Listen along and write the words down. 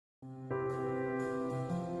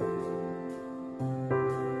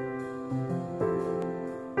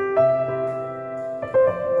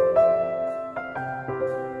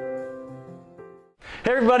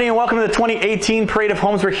everybody, and welcome to the 2018 Parade of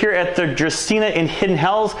Homes. We're here at the Dracaena in Hidden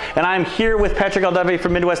Hills, and I'm here with Patrick Aldope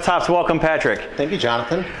from Midwest Tops. Welcome, Patrick. Thank you,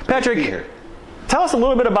 Jonathan. Patrick, tell us a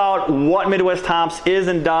little bit about what Midwest Tops is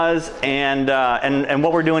and does, and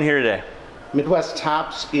what we're doing here today. Midwest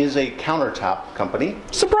Tops is a countertop company.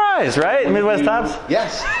 Surprise, right? Midwest Tops?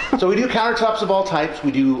 Yes. So we do countertops of all types.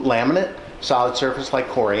 We do laminate, solid surface like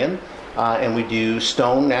Corian, and we do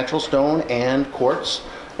stone, natural stone, and quartz,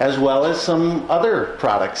 as well as some other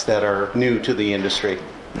products that are new to the industry.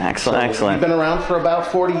 Excellent, excellent. We've been around for about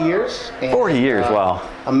 40 years. And, 40 years, wow.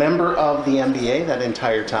 A member of the MBA that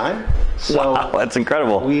entire time. So wow, that's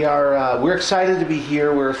incredible. We're excited to be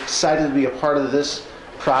here. We're excited to be a part of this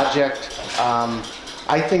project.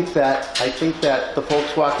 I think that the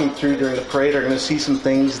folks walking through during the parade are going to see some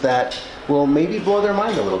things that will maybe blow their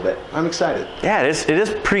mind a little bit. I'm excited. Yeah, it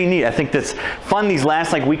is pretty neat. I think that's fun. These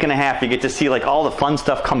last week and a half, you get to see all the fun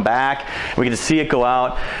stuff come back. We get to see it go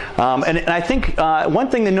out. And I think one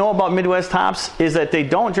thing to know about Midwest Tops is that they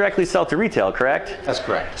don't directly sell to retail, correct? That's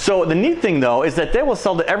correct. So the neat thing though is that they will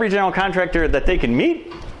sell to every general contractor that they can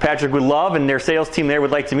meet. Patrick would love, and their sales team there would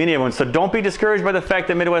like to meet everyone. So don't be discouraged by the fact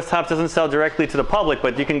that Midwest Tops doesn't sell directly to the public,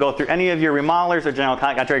 but you can go through any of your remodelers or general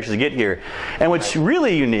contractors to get here. And what's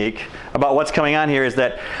really unique about what's coming on here is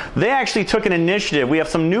that they actually took an initiative. We have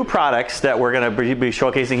some new products that we're going to be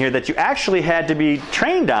showcasing here that you actually had to be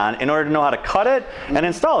trained on in order to know how to cut it and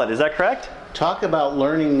install it. Is that correct? Talk about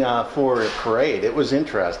learning for a parade. It was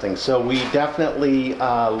interesting. So we definitely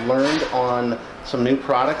learned on some new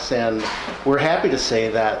products, and we're happy to say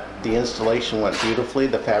that the installation went beautifully,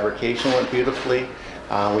 the fabrication went beautifully.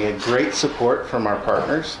 We had great support from our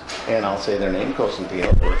partners, and I'll say their name,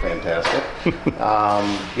 Cosentino. They were fantastic.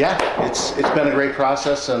 Yeah, it's been a great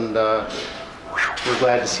process, and we're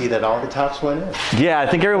glad to see that all the tops went in. Yeah, I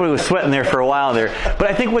think everybody was sweating there for a while there. But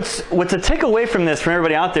I think what's a takeaway from this from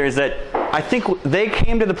everybody out there is that I think they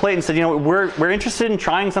came to the plate and said, you know, we're interested in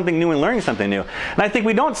trying something new and learning something new. And I think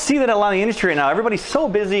we don't see that a lot in the industry right now. Everybody's so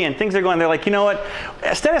busy and things are going, they're like, you know what,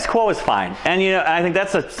 status quo is fine. And you know, I think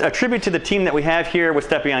that's a tribute to the team that we have here with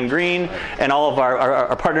Stepping on Green and all of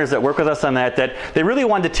our partners that work with us on that they really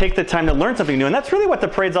wanted to take the time to learn something new. And that's really what the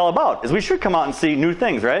parade's all about, is we should come out and see new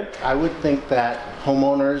things, right? I would think that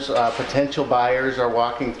homeowners, potential buyers are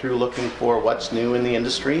walking through looking for what's new in the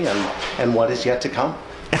industry and what is yet to come.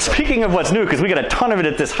 And speaking of what's new, because we got a ton of it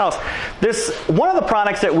at this house, one of the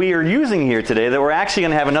products that we are using here today that we're actually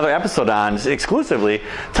going to have another episode on exclusively.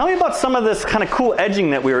 Tell me about some of this kind of cool edging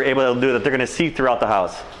that we were able to do that they're going to see throughout the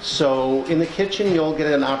house. So in the kitchen, you'll get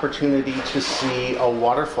an opportunity to see a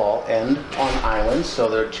waterfall end on islands. So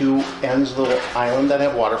there are two ends of the island that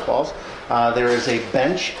have waterfalls. There is a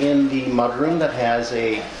bench in the mudroom that has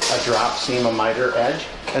a drop seam, a miter edge,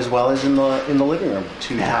 as well as in the living room,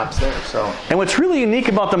 two tops there. So. And what's really unique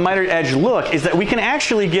about the mitered edge look is that we can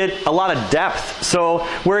actually get a lot of depth. So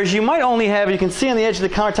whereas you might only have, you can see on the edge of the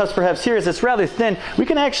countertops perhaps here is it's rather thin, we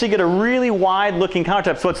can actually get a really wide looking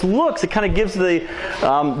countertop. So it kind of gives the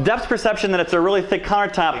depth perception that it's a really thick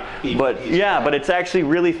countertop, but it's actually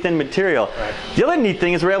really thin material. Right. The other neat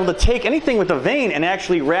thing is we're able to take anything with a vein and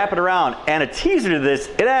actually wrap it around. And a teaser to this,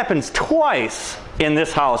 it happens twice in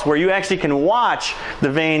this house where you actually can watch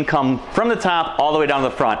the vein come from the top all the way down to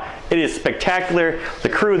the front. It is spectacular.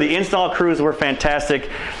 The install crews were fantastic.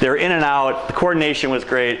 They were in and out. The coordination was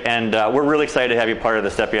great, and we're really excited to have you part of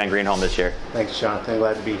the Stepping on Green home this year. Thanks, Jonathan.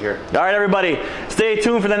 Glad to be here. All right, everybody, stay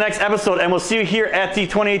tuned for the next episode, and we'll see you here at the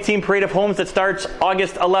 2018 Parade of Homes that starts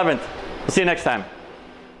August 11th. We'll see you next time.